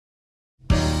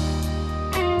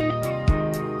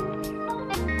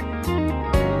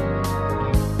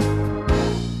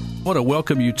want to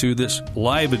welcome you to this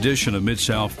live edition of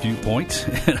Mid-South Viewpoint.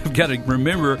 And I've got to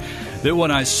remember that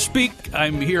when I speak,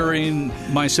 I'm hearing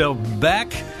myself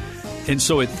back, and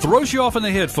so it throws you off in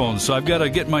the headphones, so I've got to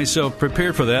get myself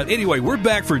prepared for that. Anyway, we're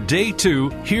back for day 2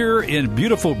 here in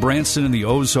beautiful Branson in the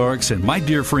Ozarks, and my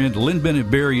dear friend Lynn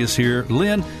Bennett-Berry is here.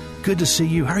 Lynn, good to see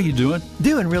you. How are you doing?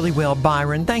 Doing really well,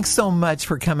 Byron. Thanks so much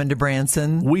for coming to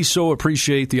Branson. We so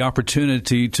appreciate the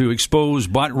opportunity to expose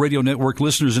Bot Radio Network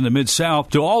listeners in the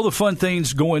Mid-South to all the fun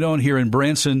things going on here in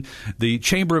Branson. The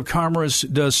Chamber of Commerce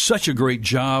does such a great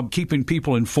job keeping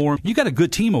people informed. You got a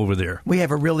good team over there. We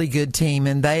have a really good team,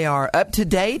 and they are up to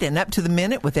date and up to the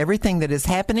minute with everything that is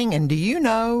happening. And do you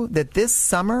know that this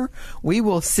summer we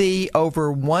will see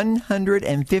over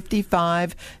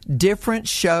 155 different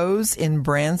shows in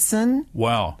Branson?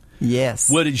 Wow.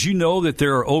 Yes. Well, did you know that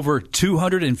there are over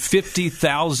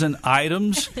 250,000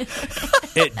 items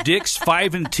at Dick's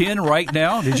 5 and 10 right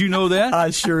now? Did you know that? I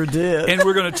sure did. And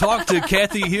we're going to talk to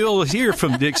Kathy Hill here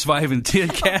from Dick's 5 and 10.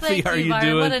 Kathy, how are you Byron.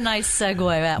 doing? What a nice segue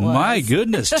that was. My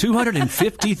goodness,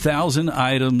 250,000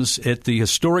 items at the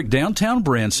historic downtown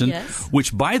Branson, yes,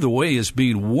 which, by the way, is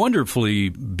being wonderfully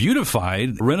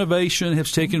beautified. Renovation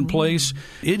has taken place.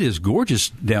 It is gorgeous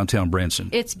downtown Branson.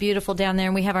 It's beautiful down there,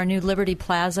 and we have our new Liberty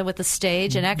Plaza with the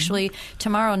stage. And actually,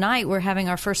 tomorrow night, we're having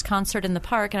our first concert in the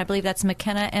park, and I believe that's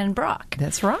McKenna and Brock.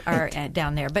 That's right. Are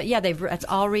down there. But, yeah, it's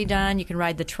all redone. You can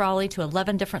ride the trolley to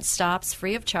 11 different stops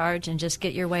free of charge and just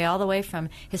get your way all the way from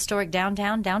historic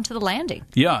downtown down to the landing.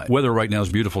 Yeah, weather right now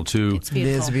is beautiful, too. It's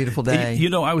beautiful. It is a beautiful day. You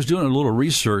know, I was doing a little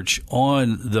research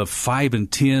on the 5 and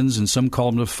 10s, and some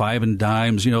call them the 5 and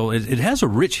dimes. You know, it has a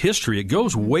rich history. It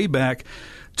goes way back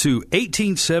to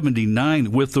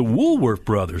 1879 with the Woolworth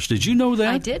brothers. Did you know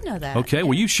that? I did know that. Okay, yeah.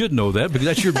 Well, you should know that because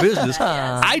that's your business.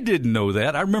 Yes. I didn't know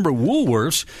that. I remember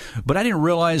Woolworths, but I didn't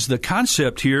realize the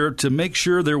concept here to make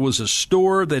sure there was a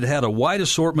store that had a wide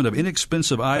assortment of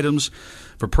inexpensive items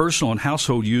for personal and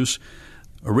household use.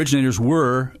 Originators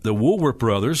were the Woolworth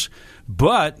brothers,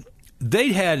 but they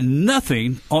had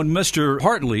nothing on Mr.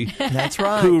 Hartley. That's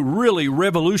right. Who really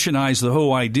revolutionized the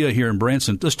whole idea here in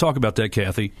Branson. Let's talk about that,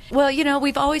 Kathy. Well, you know,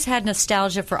 we've always had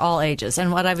nostalgia for all ages.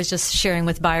 And what I was just sharing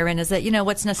with Byron is that, you know,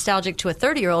 what's nostalgic to a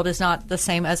 30-year-old is not the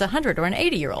same as a 100 or an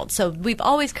 80-year-old. So we've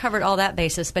always covered all that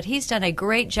basis. But he's done a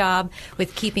great job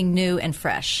with keeping new and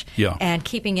fresh. Yeah. And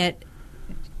keeping it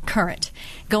current.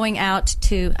 Going out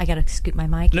to, I got to scoot my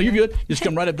mic. No, here. you're good. Just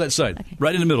come right up that side, Okay.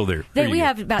 right in the middle there. We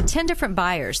have about 10 different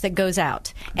buyers that goes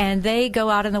out, and they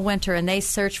go out in the winter and they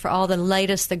search for all the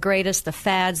latest, the greatest, the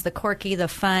fads, the quirky, the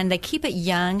fun. They keep it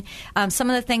young.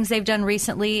 Some of the things they've done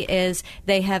recently is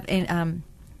they have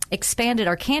expanded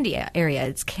our candy area.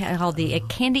 It's called the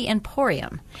Candy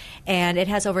Emporium, and it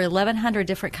has over 1,100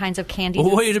 different kinds of candies.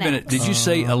 Oh, wait and a minute. snacks. Did you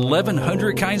say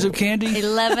 1,100 kinds of candy?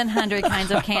 1,100 kinds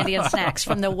of candy and snacks,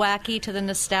 from the wacky to the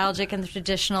nostalgic and the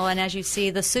traditional, and as you see,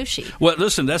 the sushi. Well,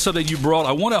 listen, that's something you brought.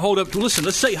 I want to hold up. Listen,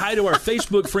 let's say hi to our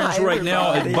Facebook friends Hi, right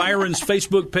now at Byron's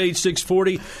Facebook page,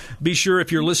 640. Be sure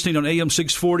if you're listening on AM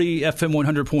 640, FM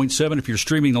 100.7, if you're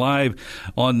streaming live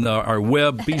on our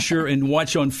web, be sure and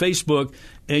watch on Facebook.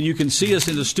 And you can see us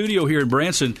in the studio here in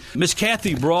Branson. Miss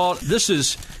Kathy brought, this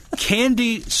is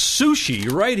candy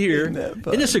sushi right here. Isn't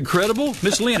this incredible?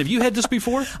 Miss Lynn, have you had this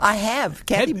before? I have.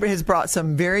 Kathy has brought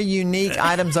some very unique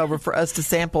items over for us to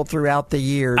sample throughout the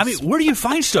years. I mean, where do you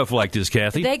find stuff like this,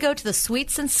 Kathy? They go to the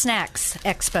Sweets and Snacks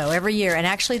Expo every year, and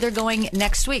actually they're going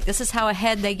next week. This is how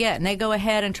ahead they get, and they go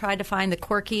ahead and try to find the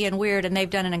quirky and weird, and they've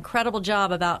done an incredible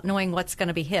job about knowing what's going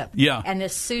to be hip. Yeah. And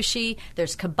there's sushi,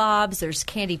 there's kebabs, there's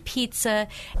candy pizza,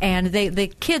 and the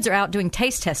kids are out doing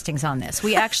taste testings on this.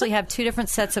 We actually have 2 different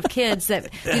sets of kids that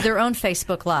do their own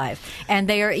Facebook Live, and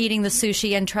they are eating the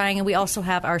sushi and trying, and we also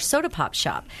have our soda pop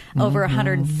shop, over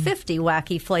 150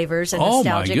 wacky flavors and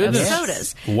nostalgic of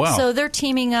sodas. Wow. So they're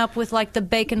teaming up with like the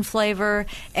bacon flavor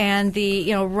and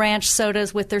the ranch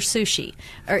sodas with their sushi,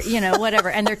 or whatever,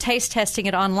 and they're taste testing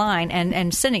it online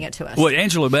and sending it to us. Well,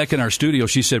 Angela back in our studio,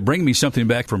 she said, bring me something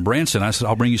back from Branson. I said,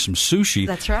 I'll bring you some sushi.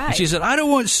 That's right. And she said, I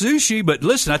don't want sushi, but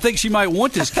listen, I think she might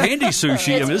want this candy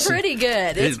sushi. It's pretty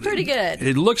good. It's pretty good.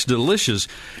 It looks delicious.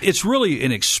 It's really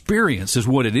an experience is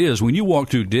what it is. When you walk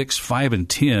through Dick's 5 and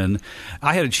 10,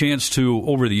 I had a chance to,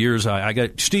 over the years, I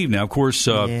got Steve now. Of course,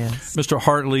 Yes. Mr.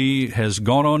 Hartley has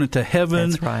gone on into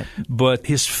heaven. That's right. But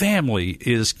his family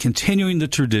is continuing the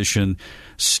tradition.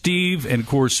 Steve, and of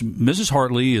course, Mrs.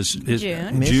 Hartley is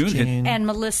June. June. And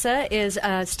Melissa is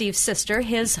Steve's sister.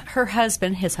 Her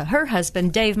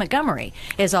husband, Dave Montgomery,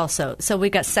 is also. So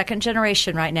we've got second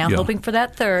generation right now, Yeah. hoping for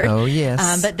that third. Oh,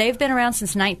 yes. But they've been around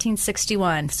since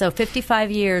 1961. So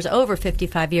 55 years, over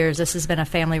 55 years, this has been a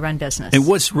family-run business. And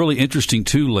what's really interesting,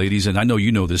 too, ladies, and I know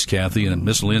you know this, Kathy, and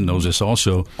Miss Lynn knows this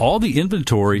also, all the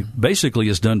inventory basically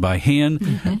is done by hand.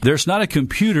 Mm-hmm. There's not a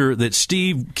computer that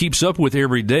Steve keeps up with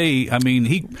every day. I mean,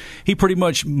 he pretty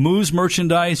much moves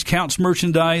merchandise, counts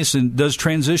merchandise, and does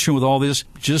transition with all this,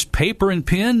 just paper and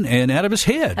pen and out of his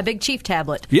head. A big chief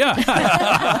tablet. Yeah.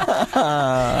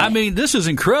 I mean, this is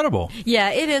incredible.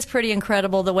 Yeah, it is pretty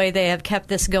incredible the way they have kept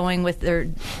this going with their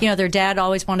dad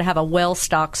always wanted to have a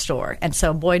well-stocked store. And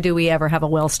so, boy, do we ever have a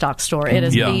well-stocked store. It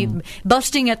is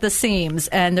busting at the seams,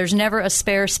 and there's never a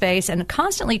spare space, and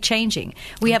constantly changing.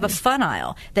 We have a fun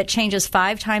aisle that changes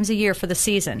 5 times a year for the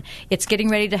season. It's getting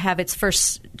ready to have its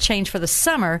first change for the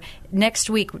summer next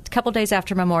week, a couple days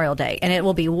after Memorial Day, and it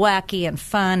will be wacky and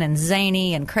fun and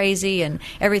zany and crazy and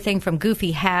everything from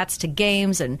goofy hats to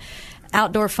games and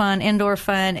outdoor fun, indoor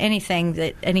fun, anything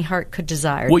that any heart could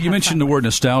desire. Well, you mentioned the word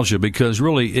nostalgia because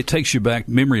really it takes you back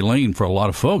memory lane for a lot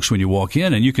of folks when you walk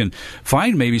in, and you can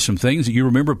find maybe some things that you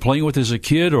remember playing with as a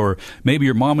kid, or maybe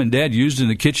your mom and dad used in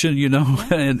the kitchen,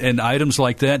 and items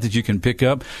like that you can pick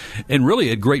up, and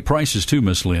really at great prices too,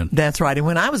 Miss Lynn. That's right. And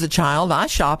when I was a child, I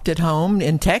shopped at home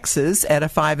in Texas at a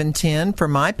 5 and 10 for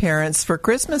my parents for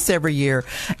Christmas every year,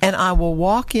 and I will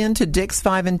walk into Dick's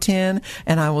 5 and 10,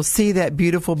 and I will see that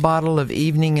beautiful bottle of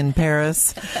Evening in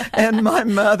Paris, and my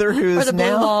mother, who is or the Blue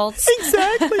now Waltz.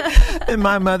 Exactly, and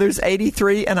my mother's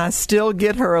 83, and I still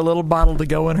get her a little bottle to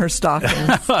go in her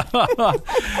stockings.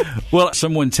 Well,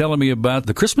 someone telling me about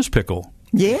the Christmas pickle.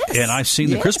 Yes. And I've seen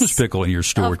the Christmas pickle in your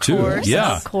store, too.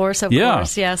 Yeah. Of course,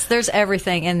 yes. There's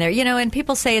everything in there. And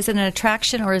people say, is it an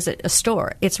attraction or is it a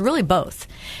store? It's really both.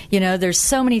 There's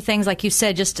so many things, like you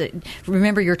said, just to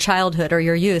remember your childhood or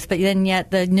your youth, but then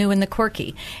yet the new and the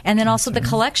quirky. And then also the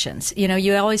collections.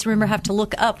 You always have to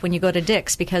look up when you go to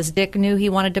Dick's, because Dick knew he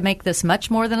wanted to make this much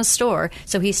more than a store,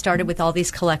 so he started with all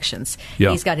these collections.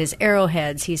 Yeah. He's got his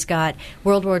arrowheads. He's got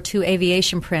World War II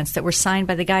aviation prints that were signed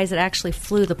by the guys that actually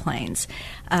flew the planes.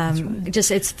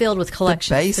 It's filled with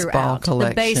collections throughout. Collection.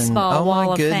 The baseball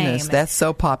wall of fame. Oh, my goodness. That's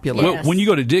so popular. Well, when you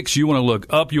go to Dick's, you want to look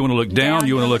up, you want to look down,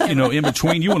 you want to look, in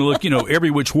between. You want to look, every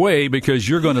which way, because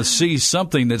you're going to see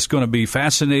something that's going to be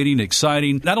fascinating,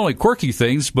 exciting, not only quirky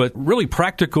things, but really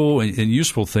practical and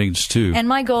useful things, too. And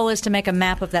my goal is to make a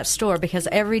map of that store, because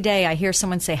every day I hear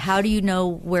someone say, how do you know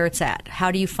where it's at?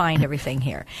 How do you find everything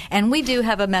here? And we do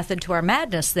have a method to our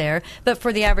madness there, but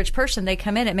for the average person, they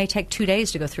come in, it may take 2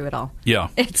 days to go through it all. Yeah.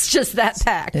 It's just that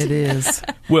packed. It is.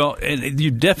 Well, and you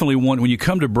definitely want, when you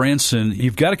come to Branson,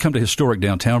 you've got to come to historic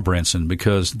downtown Branson,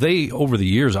 because over the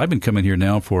years, I've been coming here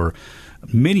now for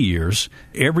many years.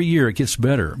 Every year it gets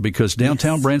better, because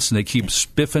downtown Branson, they keep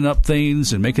spiffing up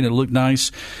things and making it look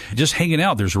nice. Just hanging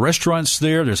out. There's restaurants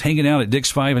there. There's hanging out at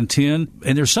Dick's 5 and 10.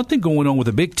 And there's something going on with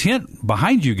a big tent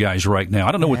behind you guys right now.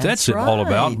 I don't know what that's all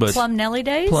about. But Plum Nelly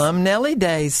Days? Plum Nelly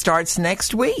Days starts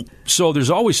next week. So there's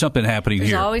always something happening here.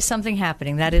 There's always something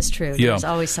happening. That is true. Yeah. There's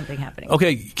always something happening.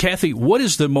 Okay, Kathy, what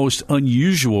is the most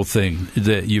unusual thing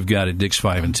that you've got at Dick's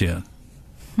 5 and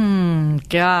 10?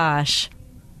 Gosh.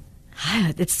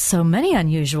 It's so many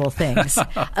unusual things.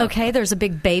 Okay, there's a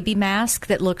big baby mask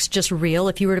that looks just real.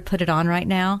 If you were to put it on right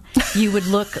now,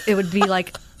 it would be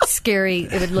like scary.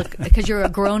 It would look, because you're a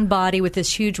grown body with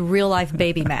this huge real-life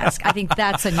baby mask. I think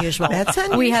that's unusual. That's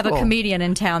unusual. We have a comedian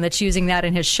in town that's using that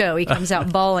in his show. He comes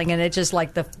out bawling, and it just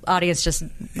like the audience just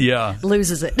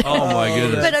loses it. Oh, my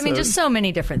goodness. But, I mean, just so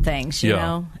many different things, you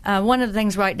know. One of the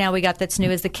things right now we got that's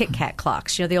new is the Kit Kat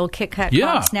clocks. The old Kit Kat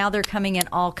clocks. Now they're coming in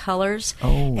all colors.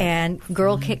 And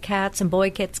girl Kit Kats and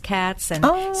boy Kit Kats. And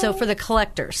so for the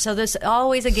collectors. So there's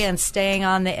always, again, staying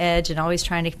on the edge and always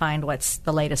trying to find what's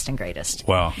the latest and greatest.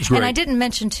 Wow. And I didn't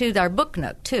mention, too, our book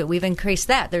nook, too. We've increased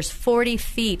that. There's 40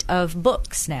 feet of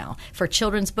books now for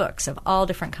children's books of all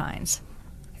different kinds.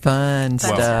 Fun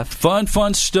stuff.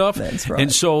 Fun stuff. That's right.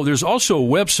 And so there's also a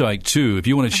website, too, if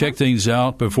you want to check things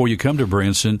out before you come to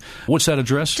Branson. What's that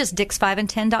address? Just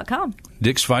dicks5and10.com.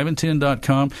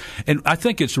 Dicks5and10.com. And I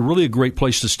think it's really a great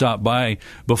place to stop by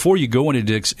before you go into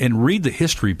Dick's and read the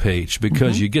history page,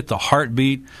 because you get the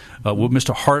heartbeat with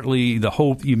Mr. Hartley, the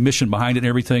whole mission behind it and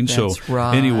everything. That's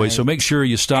right. Anyway, so make sure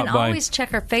you stop by. And always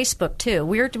check our Facebook, too.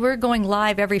 We're going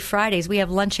live every Fridays. We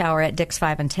have lunch hour at Dick's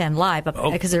 5 and 10 live,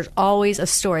 because there's always a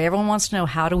story. Everyone wants to know,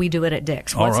 how do we do it at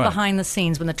Dick's? What's behind the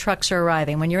scenes when the trucks are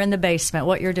arriving, when you're in the basement,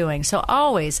 what you're doing. So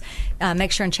always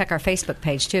make sure and check our Facebook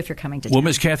page, too, if you're coming to Well, town.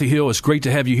 Miss Kathy Hill, it's great great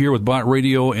to have you here with Bott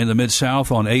Radio in the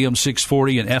Mid-South on AM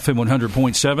 640 and FM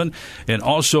 100.7, and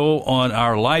also on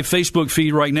our live Facebook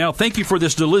feed right now. Thank you for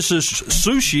this delicious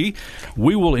sushi.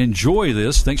 We will enjoy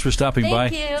this. Thanks for stopping by.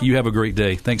 Thank you. You have a great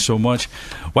day. Thanks so much.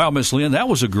 Wow, Miss Lynn, that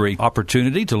was a great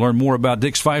opportunity to learn more about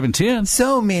Dick's 5 and 10.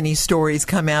 So many stories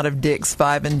come out of Dick's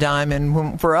 5 and Dime,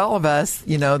 and for all of us,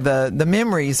 the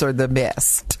memories are the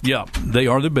best. Yeah, they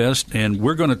are the best, and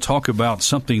we're going to talk about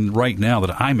something right now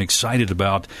that I'm excited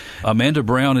about. Amanda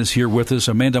Brown is here with us.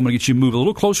 Amanda, I'm going to get you moved a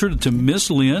little closer to Miss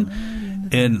Lynn,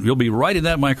 and you'll be right in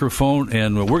that microphone,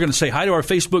 and we're going to say hi to our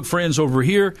Facebook friends over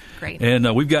here. Great.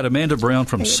 And we've got Amanda Brown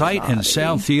from Sight and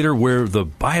Sound Theater, where the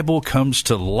Bible comes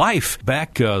to life.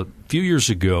 Back a few years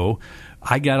ago,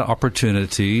 I got an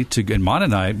opportunity to, and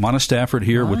Mona Stafford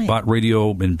here with Bott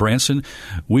Radio in Branson,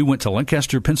 we went to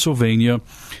Lancaster, Pennsylvania,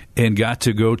 and got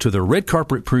to go to the red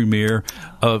carpet premiere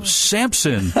of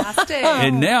Samson.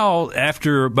 And now,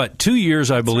 after about 2 years,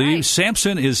 I believe,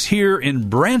 Samson is here in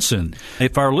Branson.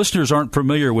 If our listeners aren't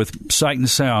familiar with Sight and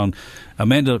Sound,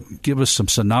 Amanda, give us some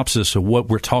synopsis of what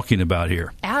we're talking about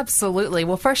here. Absolutely.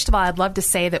 Well, first of all, I'd love to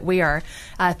say that we are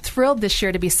thrilled this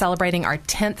year to be celebrating our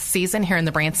 10th season here in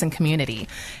the Branson community.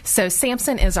 So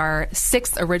Samson is our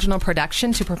 6th original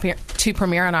production to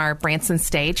premiere on our Branson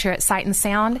stage here at Sight and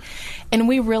Sound. And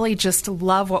we really just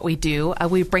love what we do.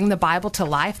 We bring the Bible to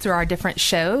life through our different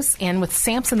shows. And with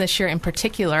Samson this year in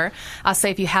particular, I'll say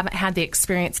if you haven't had the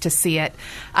experience to see it,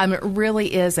 it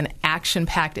really is an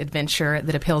action-packed adventure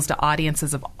that appeals to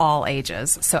audiences of all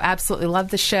ages. So absolutely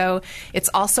love the show. It's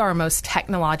also our most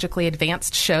technologically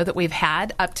advanced show that we've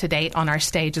had up to date on our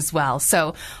stage as well.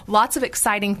 So lots of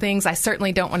exciting things. I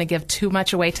certainly don't want to give too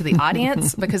much away to the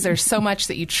audience because there's so much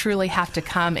that you truly have to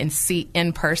come and see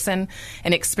in person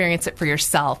and experience it for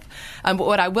yourself. But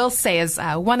what I will say is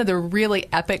one of the really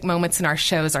epic moments in our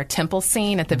show is our temple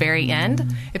scene at the very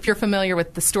end. If you're familiar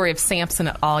with the story of Samson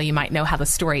at all, you might know how the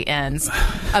story ends.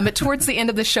 But towards the end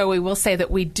of the show, we will say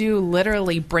that we do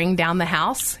literally bring down the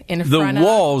house in front of... The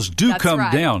walls do come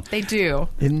down. They do.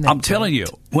 I'm telling you,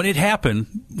 when it happened,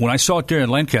 when I saw it there in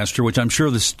Lancaster, which I'm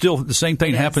sure still the same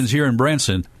thing happens here in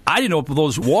Branson, I didn't know if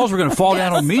those walls were going to fall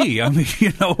down on me. I mean,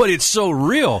 you know what? It's so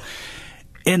real.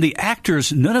 And the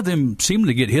actors, none of them seem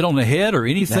to get hit on the head or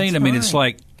anything. That's It's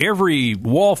like every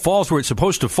wall falls where it's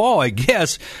supposed to fall, I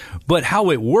guess. But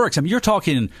how it works, you're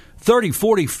talking 30,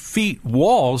 40 feet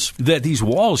walls, that these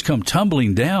walls come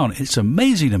tumbling down. It's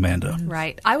amazing, Amanda.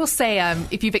 Right. I will say,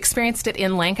 if you've experienced it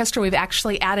in Lancaster, we've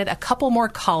actually added a couple more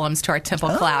columns to our temple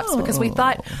collapse because we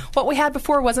thought what we had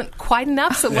before wasn't quite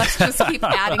enough, so let's just keep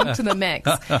adding to the mix.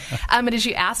 But as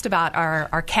you asked about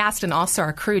our cast and also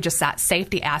our crew, just that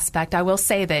safety aspect, I will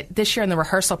say that this year in the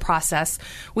rehearsal process,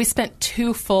 we spent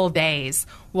 2 full days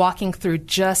walking through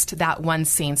just that one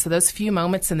scene. So those few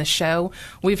moments in the show,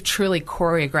 we've truly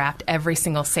choreographed every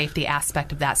single safety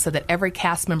aspect of that so that every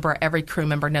cast member, every crew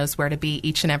member knows where to be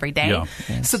each and every day.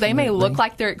 Yeah. So they may look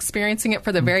like they're experiencing it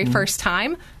for the very first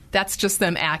time. That's just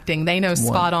them acting. They know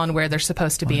spot on where they're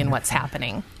supposed to be and what's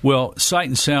happening. Well, Sight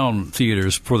and Sound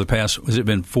Theaters for the past, has it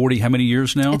been 40, how many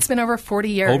years now? It's been over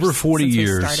 40 years. Over 40 since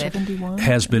years we started.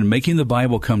 Has been making the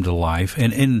Bible come to life.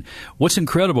 And what's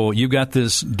incredible, you've got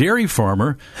this dairy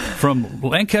farmer from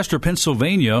Lancaster,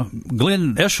 Pennsylvania,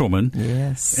 Glenn Eshelman,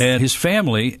 and his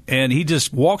family, and he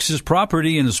just walks his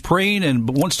property and is praying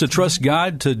and wants to trust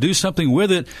God to do something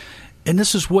with it. And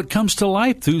this is what comes to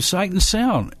life through Sight and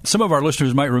Sound. Some of our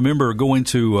listeners might remember going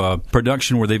to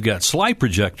production where they've got slide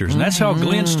projectors. And that's how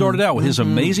Glenn started out with his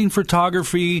amazing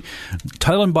photography,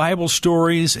 telling Bible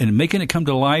stories, and making it come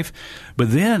to life. But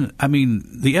then,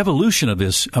 the evolution of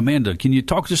this, Amanda, can you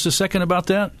talk just a second about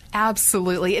that?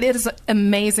 Absolutely. It is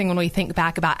amazing when we think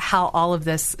back about how all of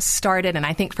this started. And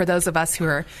I think for those of us who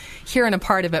are here and a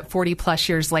part of it 40 plus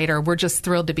years later, we're just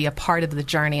thrilled to be a part of the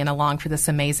journey and along for this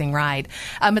amazing ride.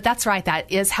 But that's right.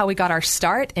 That is how we got our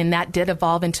start. And that did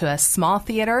evolve into a small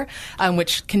theater,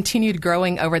 which continued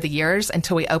growing over the years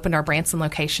until we opened our Branson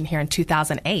location here in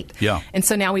 2008. Yeah. And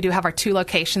so now we do have our 2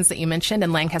 locations that you mentioned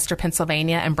in Lancaster,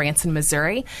 Pennsylvania and Branson,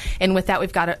 Missouri. And with that,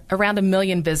 we've got around 1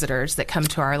 million visitors that come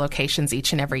to our locations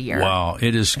each and every year. Wow,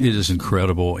 it is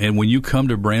incredible. And when you come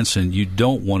to Branson, you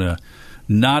don't want to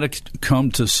not come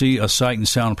to see a Sight and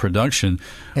Sound production,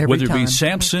 whether it be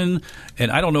Samson, and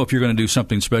I don't know if you're going to do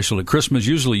something special at Christmas.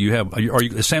 Usually you have,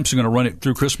 is Samson going to run it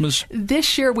through Christmas?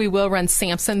 This year we will run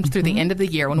Samson through the end of the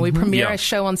year. When we premiere a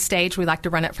show on stage, we like to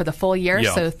run it for the full year,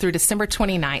 so through December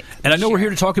 29th. And I know we're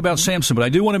here to talk about Samson, but I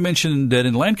do want to mention that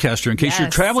in Lancaster, in case you're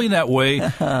traveling that way,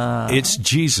 it's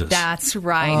Jesus. That's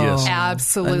right. Yes.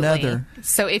 Absolutely. Another.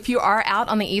 So if you are out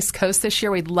on the East Coast this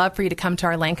year, we'd love for you to come to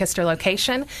our Lancaster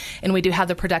location, and we do do have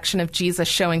the production of Jesus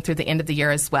showing through the end of the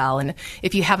year as well. And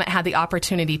if you haven't had the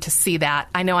opportunity to see that,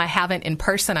 I know I haven't in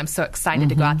person. I'm so excited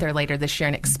to go out there later this year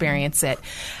and experience it.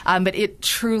 But it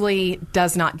truly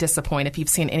does not disappoint if you've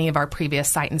seen any of our previous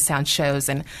Sight and Sound shows.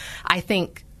 And I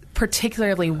think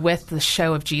particularly with the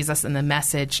show of Jesus and the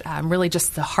message, really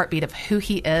just the heartbeat of who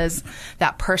he is,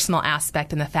 that personal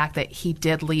aspect, and the fact that he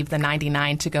did leave the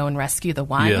 99 to go and rescue the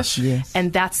one. Yes.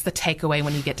 And that's the takeaway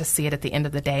when you get to see it at the end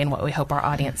of the day, and what we hope our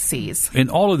audience sees. And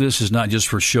all of this is not just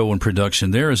for show and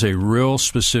production. There is a real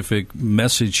specific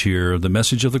message here, the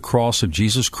message of the cross of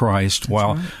Jesus Christ.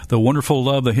 While the wonderful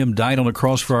love of him died on the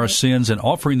cross for our sins, and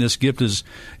offering this gift is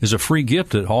a free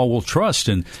gift that all will trust.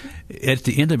 And at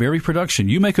the end of every production,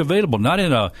 you make available, not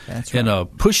in a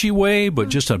pushy way, but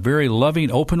just a very loving,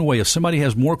 open way. If somebody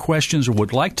has more questions or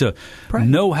would like to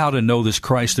know how to know this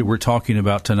Christ that we're talking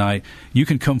about tonight, you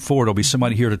can come forward. There'll be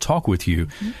somebody here to talk with you.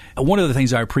 One of the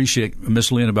things I appreciate, Miss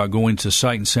Lynn, about going to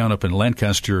Sight and Sound up in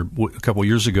Lancaster a couple of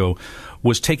years ago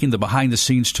was taking the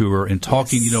behind-the-scenes tour and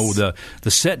talking, the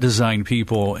set design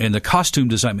people and the costume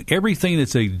design, everything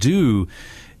that they do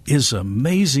is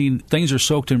amazing. Things are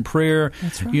soaked in prayer.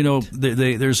 That's right.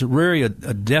 There's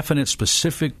a definite,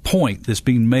 specific point that's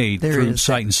being made through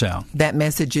Sight and Sound. That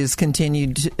message is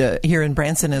continued here in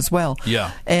Branson as well. Yeah.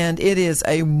 And it is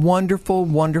a wonderful,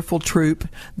 wonderful troupe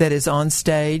that is on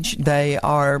stage. They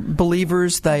are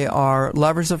believers. They are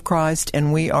lovers of Christ.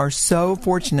 And we are so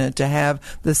fortunate to have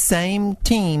the same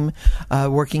team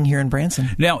working here in Branson.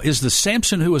 Now, is the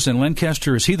Samson who was in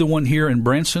Lancaster, is he the one here in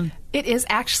Branson? It is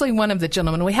actually one of the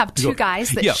gentlemen. We have two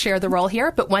guys that share the role here,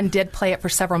 but one did play it for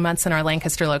several months in our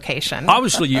Lancaster location.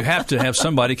 Obviously, you have to have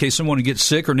somebody in case someone gets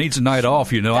sick or needs a night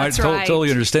off. That's I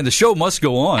totally understand. The show must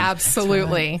go on.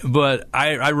 Absolutely. Right. But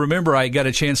I remember I got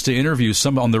a chance to interview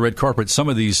some on the red carpet, some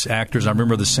of these actors. I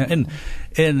remember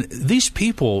and these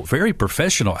people, very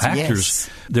professional actors.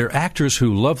 They're actors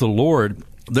who love the Lord.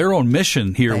 They're on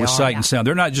mission here with Sight and Sound.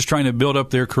 They're not just trying to build up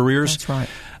their careers. That's right.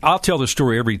 I'll tell the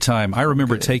story every time. I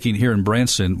remember taking here in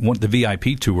Branson the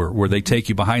VIP tour where they take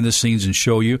you behind the scenes and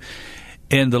show you.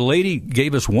 And the lady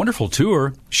gave us a wonderful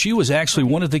tour. She was actually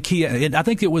one of the key. And I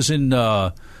think it was in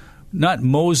not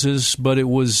Moses, but it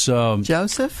was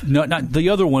Joseph. No, not the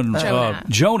other one.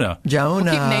 Jonah. We'll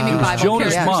keep naming Bible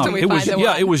Jonah's characters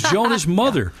mom. It was Jonah's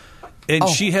mother, and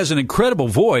she has an incredible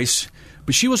voice.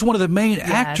 But she was one of the main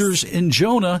actors in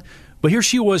Jonah. But here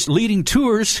she was leading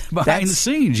tours behind the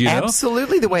scenes,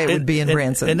 Absolutely the way it would be in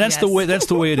Branson. And that's the way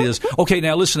it is. Okay,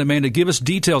 now listen, Amanda, give us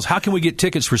details. How can we get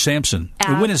tickets for Samson?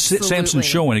 Absolutely. And when is Samson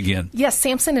showing again? Yes,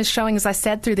 Samson is showing, as I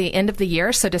said, through the end of the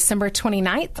year, so December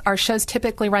 29th. Our shows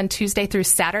typically run Tuesday through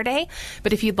Saturday.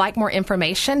 But if you'd like more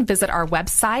information, visit our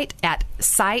website at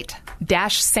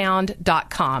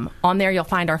sight-sound.com. On there, you'll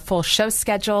find our full show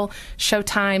schedule, show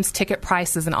times, ticket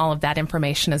prices, and all of that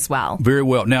information as well. Very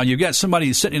well. Now, you've got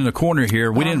somebody sitting in the corner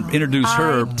here. We didn't introduce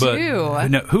her, but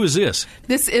now, who is this?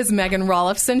 This is Megan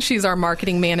Rolifson. She's our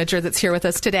marketing manager that's here with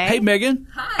us today. Hey, Megan.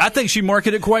 Hi. I think she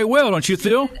marketed quite well, don't you,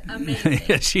 Phil? Amazing.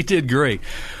 Yeah, she did great.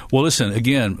 Well, listen,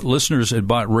 again, listeners at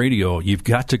Bott Radio, you've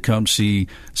got to come see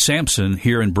Samson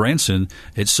here in Branson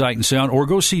at Sight and Sound, or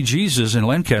go see Jesus in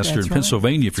Lancaster in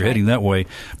Pennsylvania if you're heading that way.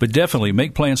 But definitely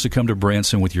make plans to come to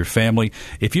Branson with your family.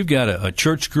 If you've got a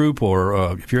church group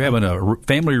or if you're having a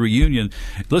family reunion,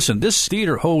 listen, this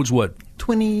theater holds what?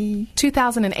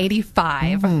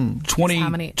 2,085.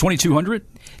 2,200?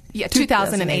 Yeah,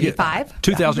 2,085.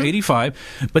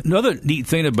 2,085. But another neat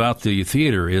thing about the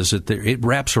theater is that it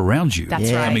wraps around you. That's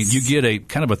right. I mean, you get a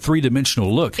kind of a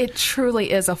three-dimensional look. It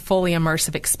truly is a fully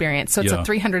immersive experience. So it's a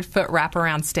 300-foot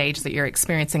wraparound stage that you're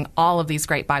experiencing all of these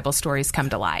great Bible stories come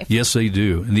to life. Yes, they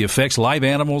do. And the effects, live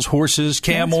animals, horses,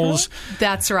 camels.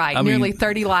 That's right. Nearly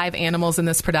 30 live animals in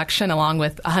this production, along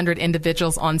with 100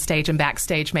 individuals on stage and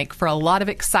backstage, make for a lot of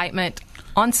excitement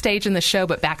on stage in the show,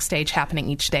 but backstage happening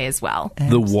each day as well.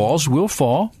 The walls will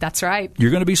fall. That's right. You're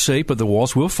going to be safe, but the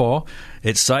walls will fall.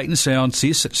 It's Sight and Sound.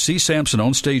 See Samson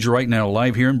on stage right now,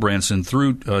 live here in Branson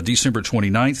through December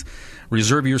 29th.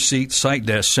 Reserve your seat,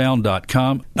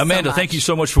 sight-sound.com. Amanda, thank you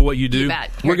so much for what you do. You bet.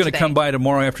 We're going to come by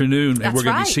tomorrow afternoon, and we're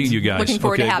going to be seeing you guys. Looking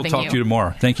forward to having we'll talk to you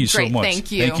tomorrow. Thank you so much.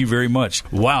 Thank you. Thank you very much.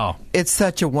 Wow. It's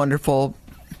such a wonderful,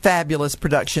 fabulous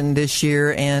production this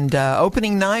year, and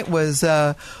opening night was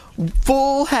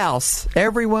Full house.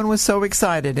 Everyone was so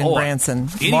excited in Branson.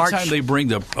 Anytime they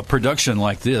bring a production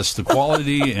like this, the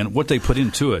quality and what they put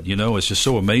into it, it's just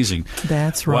so amazing.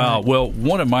 That's right. Wow. Well,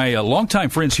 one of my longtime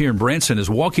friends here in Branson is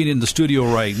walking in the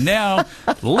studio right now.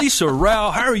 Lisa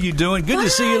Rao, how are you doing? Good to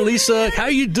see you, Lisa. How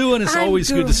are you doing? It's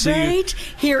always good to see you.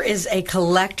 Here is a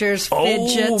collector's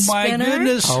fidget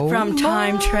spinner from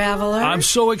Time Traveler. I'm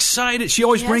so excited. She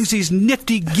always brings these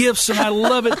nifty gifts, and I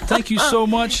love it. Thank you so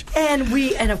much.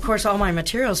 And of course, all my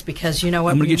materials, because you know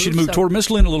what? I'm going to get you to move toward Miss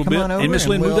Lynn a little bit. And Miss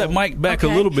Lynn, move that mic back a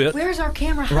little bit. Where's our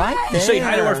camera? Right there. Say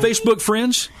hi to our Facebook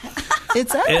friends.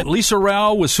 It's up. And Lisa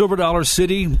Rao with Silver Dollar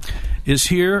City is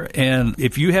here, and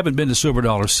if you haven't been to Silver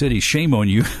Dollar City, shame on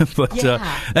you, but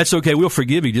that's okay. We'll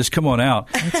forgive you. Just come on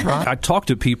out. That's right. I talk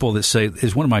to people that say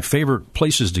it's one of my favorite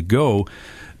places to go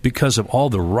because of all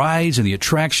the rides and the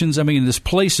attractions. I mean, this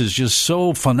place is just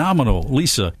so phenomenal,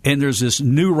 Lisa. And there's this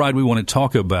new ride we want to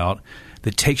talk about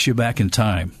that takes you back in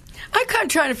time. I'm kind of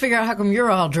trying to figure out how come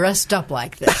you're all dressed up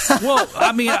like this. Well,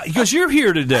 I mean, because you're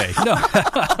here today. No.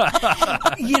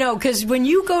 Because when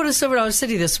you go to Silver Dollar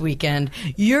City this weekend,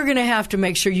 you're going to have to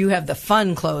make sure you have the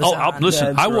fun clothes on.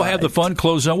 Listen, I will have the fun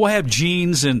clothes on. We'll have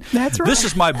jeans, and this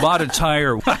is my bod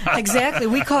attire. Exactly.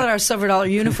 We call it our Silver Dollar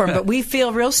uniform, but we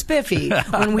feel real spiffy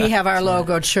when we have our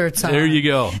logoed shirts on. There you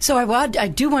go. So I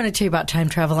do want to tell you about time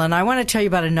travel, and I want to tell you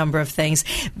about a number of things.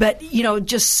 But,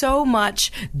 just so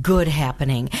much good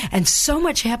happening. And so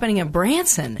much happening in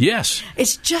Branson. Yes.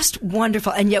 It's just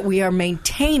wonderful. And yet we are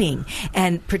maintaining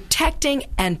and protecting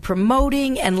and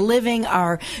promoting and living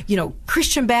our,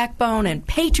 Christian backbone and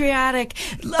patriotic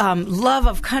love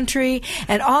of country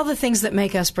and all the things that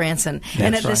make us Branson.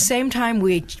 And at the same time,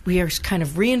 we are kind of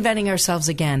reinventing ourselves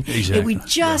again. Exactly. We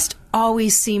just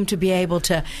always seem to be able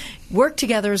to work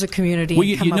together as a community. Well,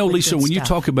 and come up with Lisa, good when you stuff.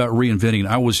 talk about reinventing,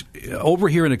 I was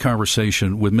overhearing a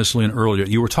conversation with Miss Lynn earlier.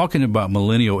 You were talking about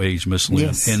millennial age, Miss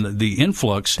Lynn, and the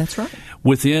influx. That's right.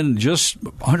 Within just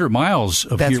 100 miles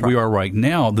of here we are right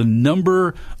now, the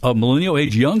number of millennial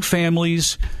age young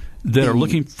families that are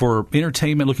looking for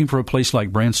entertainment, looking for a place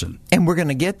like Branson. And we're going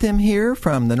to get them here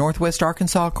from the Northwest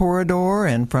Arkansas corridor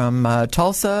and from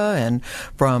Tulsa and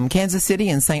from Kansas City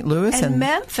and St. Louis. And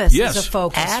Memphis is a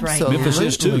focus right now. Memphis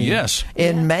is too, yes.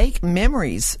 And make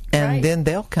memories, and then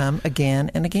they'll come again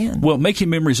and again. Well,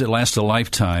 making memories that last a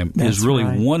lifetime is really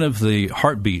one of the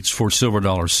heartbeats for Silver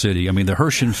Dollar City. I mean, the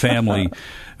Hershen family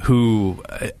who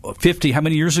 50, how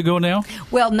many years ago now?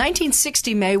 Well,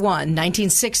 1960, May 1.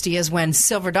 1960 is when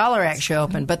Silver Dollar actually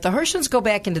opened. But the Hershens go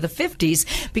back into the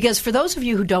 50s because for those of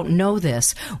you who don't know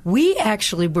this, we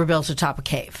actually were built atop a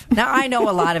cave. Now, I know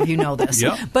a lot of you know this.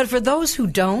 But for those who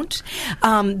don't,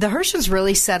 the Hershens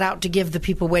really set out to give the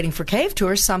people waiting for cave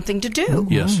tours something to do.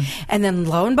 Yes. And then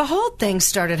lo and behold, things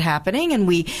started happening, and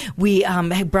we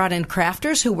had brought in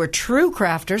crafters who were true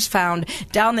crafters, found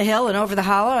down the hill and over the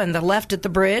hollow and the left at the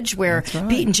bridge where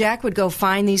Pete and Jack would go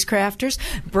find these crafters,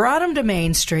 brought them to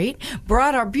Main Street,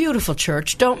 brought our beautiful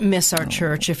church. Don't miss our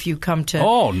church if you come to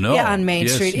on Main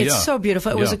Street. It's so beautiful.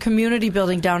 It was a community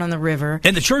building down on the river.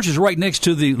 And the church is right next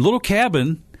to the little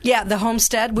cabin. Yeah, the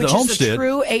homestead, which is the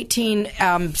true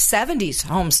 1870s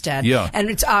homestead. Yeah. And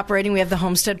it's operating. We have the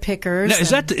homestead pickers. Now, is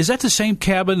that the same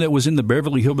cabin that was in the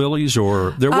Beverly Hillbillies,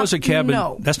 or there was a cabin?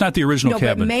 No. That's not the original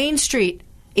cabin. But Main Street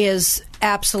is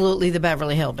absolutely the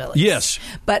Beverly Hillbillies. Yes.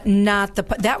 But not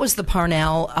that was the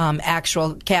Parnell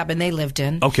actual cabin they lived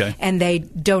in. Okay. And they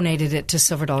donated it to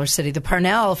Silver Dollar City. The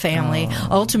Parnell family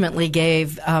ultimately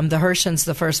gave the Hershens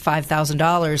the first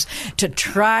 $5,000 to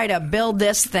try to build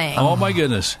this thing. Oh, my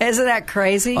goodness. Isn't that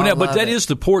crazy? Well, but that is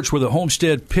the porch where the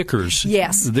homestead pickers,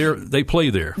 they play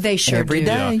there. They sure every do.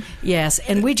 day. Yeah. Yes,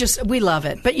 and we love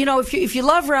it. But, if you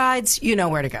love rides, you know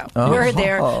where to go. We're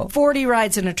there, 40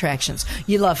 rides and attractions.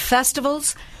 You love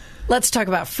festivals. Let's talk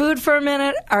about food for a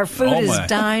minute. Our food is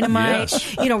dynamite.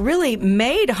 Yes. Really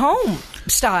made home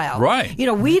style. Right.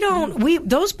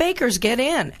 Those bakers get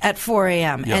in at 4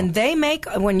 a.m. and they make,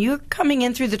 when you're coming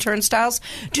in through the turnstiles,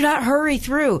 do not hurry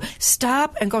through.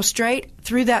 Stop and go straight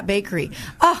through that bakery.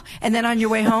 And then on your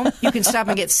way home, you can stop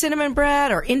and get cinnamon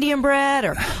bread or Indian bread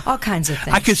or all kinds of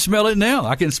things. I can smell it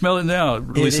now.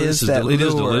 Lisa, it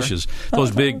is delicious.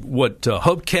 Those big,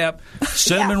 hubcap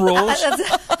cinnamon rolls.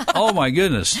 Oh, my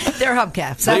goodness. They're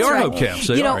hubcaps. They are hubcaps.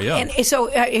 They are, yeah. And so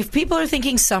if people are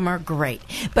thinking summer, great.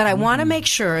 But I want to make make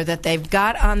sure that they've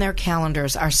got on their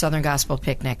calendars our Southern Gospel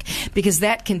Picnic, because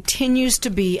that continues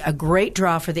to be a great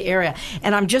draw for the area.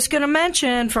 And I'm just going to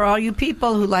mention, for all you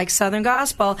people who like Southern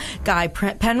Gospel, Guy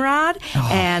Penrod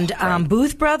and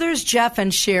Booth Brothers, Jeff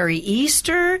and Sherry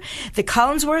Easter, the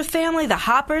Collinsworth family, the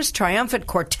Hoppers, Triumphant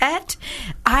Quartet,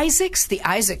 the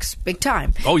Isaacs, big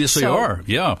time. Oh, yes, they are,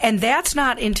 yeah. And that's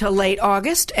not until late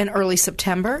August and early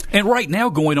September. And right now,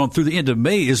 going on through the end of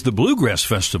May, is the Bluegrass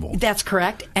Festival. That's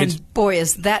correct. And boy,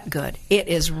 is that good. It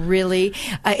is really,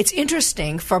 it's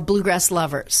interesting for bluegrass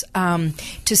lovers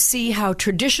to see how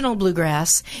traditional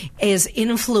bluegrass is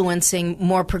influencing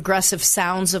more progressive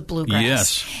sounds of bluegrass.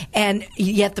 Yes. And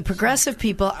yet the progressive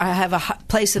people have a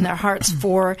place in their hearts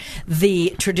for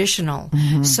the traditional.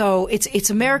 Mm-hmm. So it's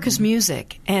America's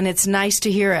music, and it's nice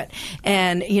to hear it.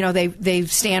 And, you know, they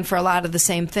stand for a lot of the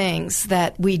same things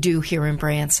that we do here in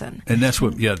Branson. And that's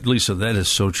what, Lisa, that is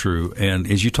so true. And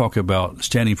as you talk about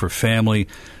standing for family,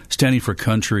 standing for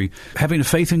country, having a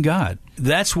faith in God,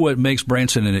 that's what makes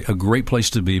Branson a great place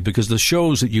to be, because the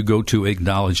shows that you go to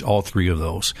acknowledge all three of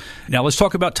those. Now, let's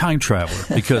talk about Time Traveler,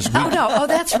 because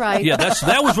that's right. Yeah,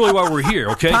 that was really why we're here,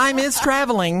 okay? Time is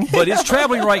traveling. But it's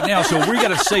traveling right now, so we got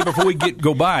to say before we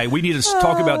go by, we need to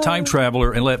talk about Time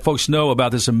Traveler and let folks know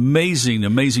about this amazing,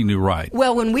 amazing new ride.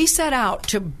 Well, when we set out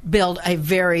to build a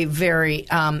very, very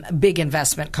big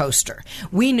investment coaster,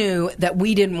 we knew that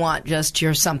we didn't want just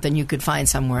something you could find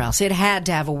somewhere else. It had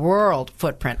to have a world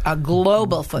footprint, a global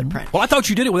footprint. Well, I thought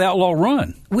you did it with Outlaw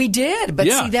Run. We did, but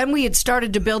see, then we had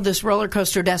started to build this roller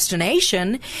coaster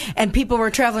destination, and people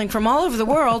were traveling from all over the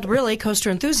world, really, coaster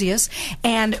enthusiasts,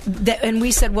 and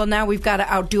we said, well, now we've got to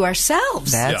outdo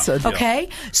ourselves. That's okay?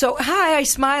 So, hi, I'm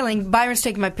smiling. Byron's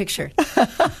taking my picture.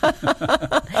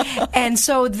 And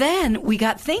so then we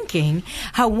got thinking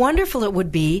how wonderful it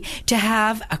would be to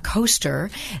have a coaster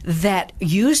that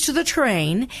used the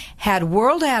terrain, had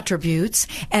world attributes,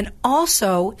 and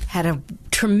also had a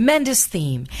tremendous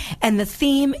theme. And the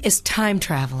theme is time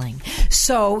traveling.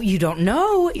 So you don't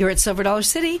know, you're at Silver Dollar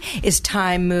City. Is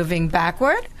time moving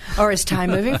backward or is time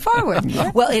moving forward?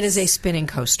 Well, it is a spinning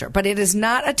coaster, but it is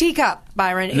not a teacup,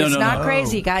 Byron. It's not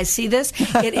crazy, guys. See this?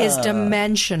 It is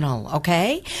dimensional,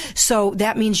 okay? So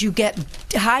that means you get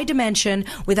high dimension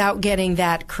without getting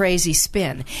that crazy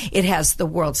spin. It has the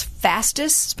world's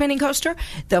fastest spinning coaster,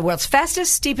 the world's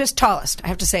fastest, steepest, tallest. I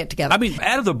have to say it together. I mean,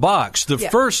 out of the box, the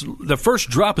first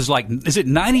drop is like, is it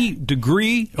 90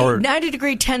 degree or 90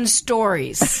 degree, 10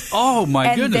 stories? Oh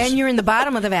my goodness! And then you're in the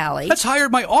bottom of the valley. That's higher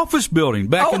than my office building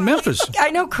back in Memphis.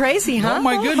 I know, crazy, huh? Oh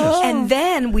my goodness! And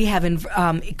then we have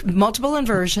multiple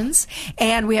inversions,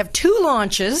 and we have 2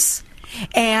 launches.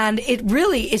 And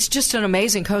it's just an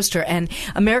amazing coaster. And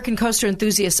American coaster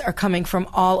enthusiasts are coming from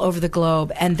all over the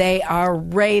globe, and they are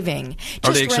raving.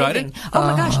 Are they excited? Raving. Oh,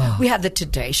 my gosh. We had the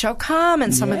Today Show come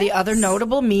and some of the other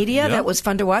notable media. That was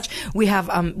fun to watch. We have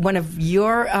one of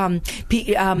your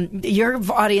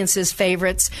audience's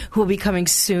favorites who will be coming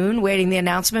soon, waiting the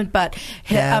announcement. But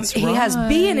he has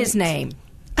B in his name.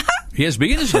 He has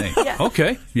B in his name. Yeah.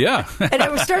 Okay, yeah. And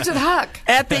it starts with Huck.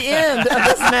 At the end of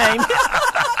his name.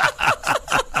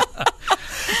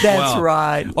 That's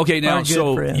right. Okay, now,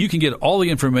 so friend. you can get all the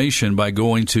information by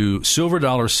going to Silver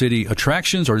Dollar City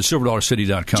Attractions or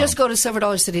silverdollarcity.com. Just go to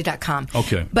silverdollarcity.com.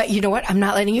 Okay. But you know what? I'm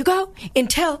not letting you go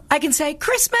until I can say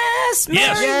Christmas!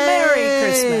 Merry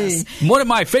Christmas! One of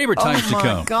my favorite times to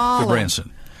come God. to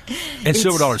Branson. And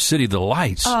Silver Dollar City, the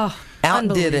lights. Oh,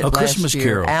 outdid it. A Christmas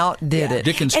Carol. Outdid it.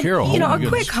 Dickens Carol. You know, oh a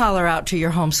quick holler out to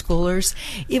your homeschoolers.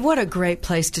 What a great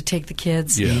place to take the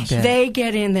kids. Yes. They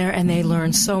get in there and they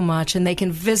learn so much, and they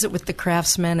can visit with the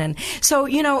craftsmen. And so,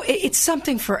 you know, it's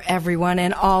something for everyone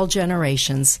and all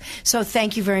generations. So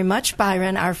thank you very much,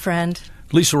 Byron, our friend.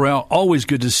 Lisa Rao, always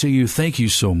good to see you. Thank you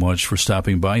so much for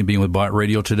stopping by and being with Bot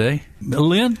Radio today.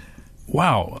 Lynn?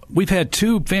 Wow, we've had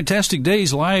 2 fantastic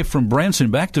days live from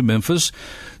Branson back to Memphis.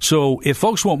 So if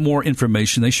folks want more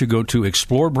information, they should go to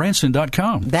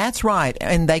explorebranson.com. That's right.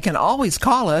 And they can always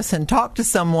call us and talk to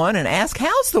someone and ask,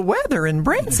 how's the weather in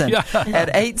Branson?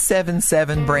 At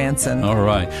 877-BRANSON. All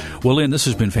right. Well, Lynn, this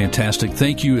has been fantastic.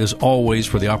 Thank you, as always,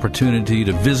 for the opportunity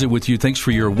to visit with you. Thanks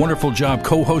for your wonderful job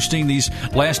co-hosting these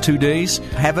last 2 days.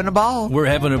 Having a ball. We're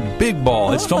having a big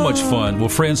ball. It's so much fun. Well,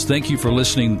 friends, thank you for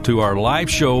listening to our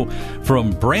live show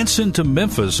from Branson to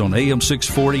Memphis on AM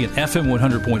 640 and FM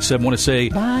 100.7. I want to say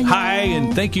hi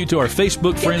and thank you to our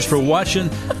Facebook friends for watching.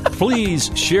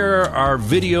 Please share our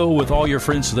video with all your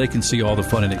friends so they can see all the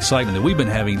fun and excitement that we've been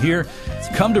having here.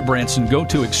 Come to Branson. Go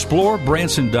to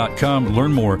explorebranson.com to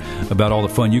learn more about all the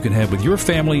fun you can have with your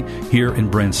family here in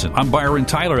Branson. I'm Byron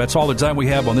Tyler. That's all the time we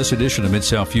have on this edition of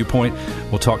Mid-South Viewpoint.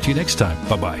 We'll talk to you next time.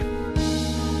 Bye-bye.